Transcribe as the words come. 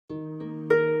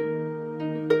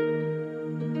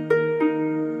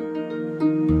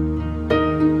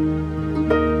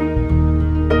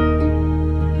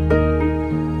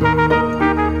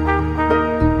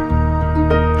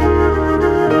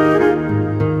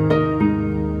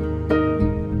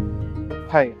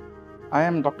I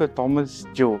am Dr. Thomas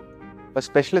Joe, a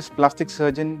specialist plastic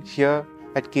surgeon here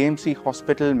at KMC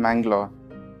Hospital, Mangalore.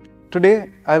 Today,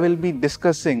 I will be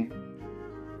discussing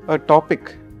a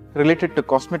topic related to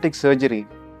cosmetic surgery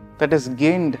that has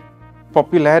gained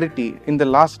popularity in the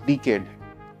last decade,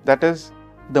 that is,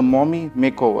 the mommy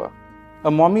makeover.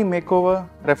 A mommy makeover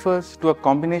refers to a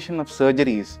combination of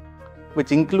surgeries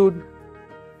which include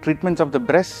treatments of the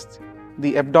breast,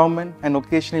 the abdomen, and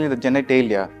occasionally the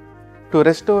genitalia to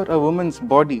restore a woman's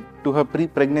body to her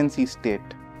pre-pregnancy state.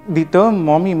 The term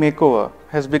mommy makeover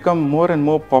has become more and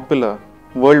more popular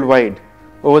worldwide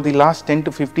over the last 10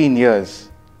 to 15 years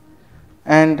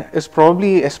and is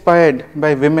probably aspired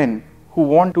by women who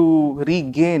want to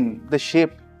regain the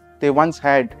shape they once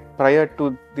had prior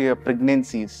to their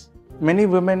pregnancies. Many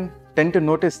women tend to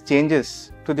notice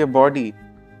changes to their body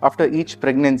after each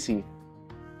pregnancy,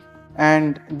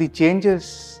 and the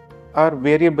changes are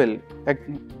variable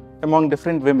among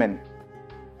different women.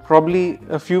 Probably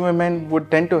a few women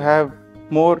would tend to have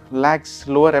more lax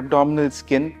lower abdominal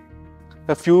skin.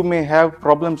 A few may have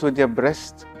problems with their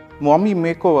breasts. Mommy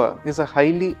makeover is a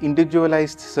highly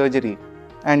individualized surgery,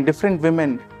 and different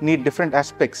women need different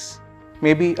aspects,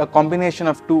 maybe a combination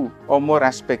of two or more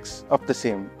aspects of the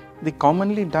same. The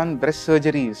commonly done breast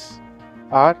surgeries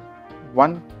are: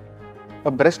 1. A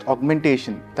breast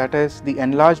augmentation, that is, the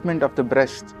enlargement of the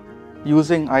breast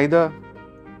using either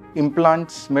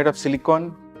implants made of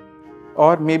silicone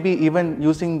or maybe even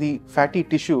using the fatty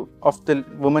tissue of the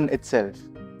woman itself.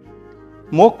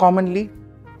 More commonly,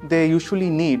 they usually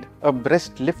need a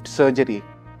breast lift surgery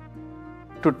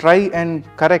to try and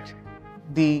correct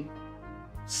the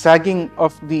sagging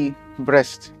of the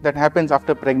breast that happens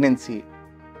after pregnancy.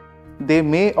 They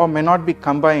may or may not be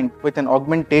combined with an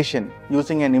augmentation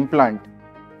using an implant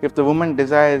if the woman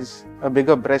desires a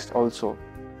bigger breast also.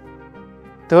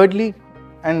 Thirdly,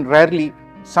 and rarely,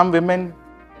 some women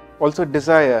also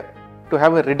desire to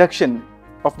have a reduction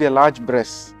of their large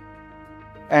breasts,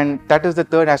 and that is the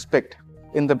third aspect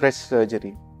in the breast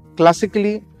surgery.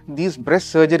 Classically, these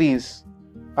breast surgeries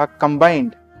are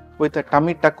combined with a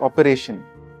tummy tuck operation,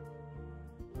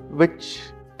 which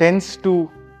tends to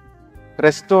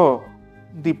restore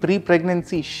the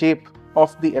pre-pregnancy shape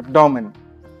of the abdomen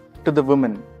to the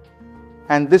woman,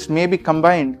 and this may be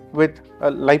combined with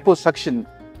a liposuction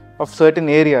of certain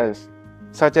areas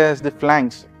such as the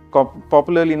flanks,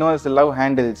 popularly known as the love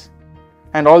handles,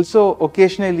 and also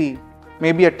occasionally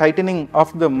maybe a tightening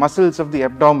of the muscles of the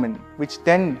abdomen, which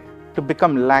tend to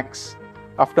become lax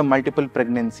after multiple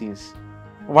pregnancies.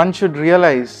 One should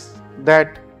realize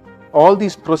that all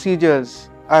these procedures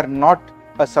are not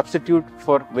a substitute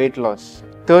for weight loss.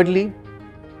 Thirdly,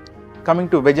 coming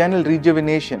to vaginal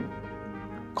rejuvenation,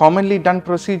 commonly done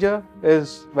procedure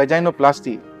is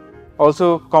vaginoplasty,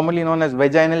 also commonly known as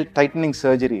vaginal tightening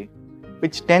surgery,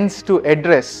 which tends to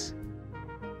address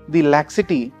the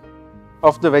laxity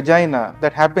of the vagina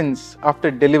that happens after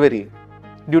delivery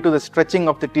due to the stretching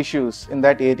of the tissues in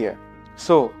that area.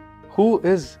 So, who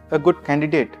is a good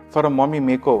candidate for a mommy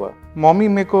makeover? Mommy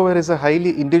makeover is a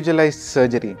highly individualized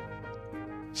surgery.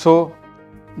 So,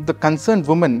 the concerned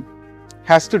woman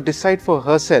has to decide for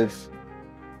herself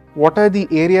what are the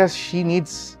areas she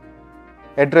needs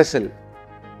addressal,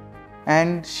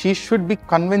 and she should be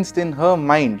convinced in her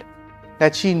mind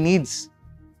that she needs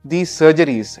these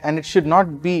surgeries, and it should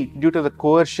not be due to the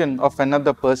coercion of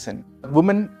another person.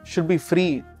 Women should be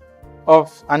free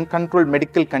of uncontrolled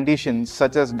medical conditions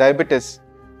such as diabetes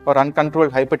or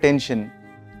uncontrolled hypertension,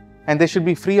 and they should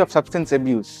be free of substance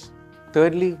abuse.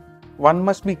 Thirdly, one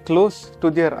must be close to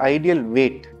their ideal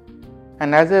weight,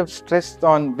 and as I have stressed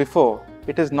on before,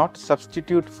 it is not a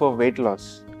substitute for weight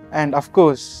loss. And of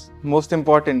course, most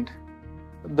important,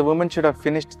 the woman should have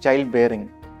finished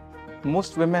childbearing.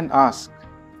 Most women ask,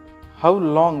 how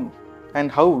long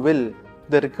and how will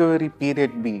the recovery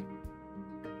period be?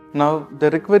 Now,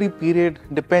 the recovery period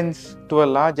depends to a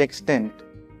large extent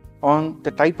on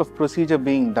the type of procedure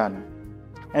being done,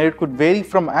 and it could vary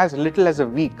from as little as a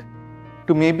week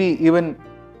to maybe even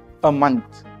a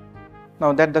month.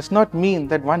 Now, that does not mean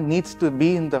that one needs to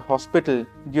be in the hospital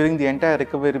during the entire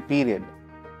recovery period.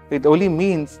 It only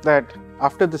means that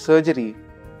after the surgery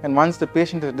and once the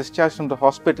patient is discharged from the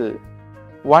hospital,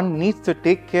 one needs to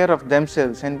take care of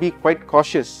themselves and be quite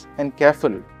cautious and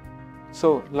careful.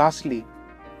 So, lastly,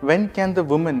 when can the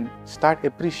woman start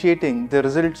appreciating the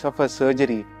results of her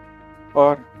surgery?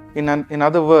 Or in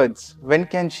other words, when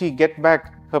can she get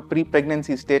back her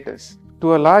pre-pregnancy status?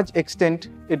 To a large extent,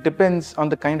 it depends on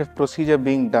the kind of procedure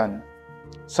being done.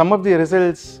 Some of the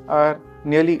results are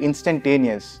nearly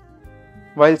instantaneous,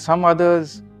 while some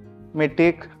others may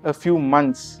take a few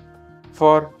months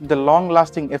for the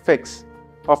long-lasting effects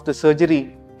of the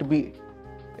surgery to be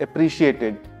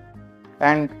appreciated.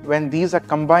 And when these are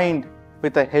combined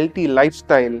with a healthy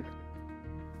lifestyle,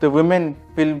 the women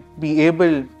will be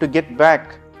able to get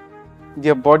back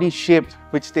their body shape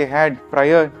which they had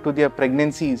prior to their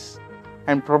pregnancies,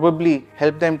 and probably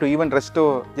help them to even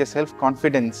restore their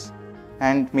self-confidence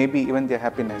and maybe even their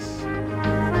happiness.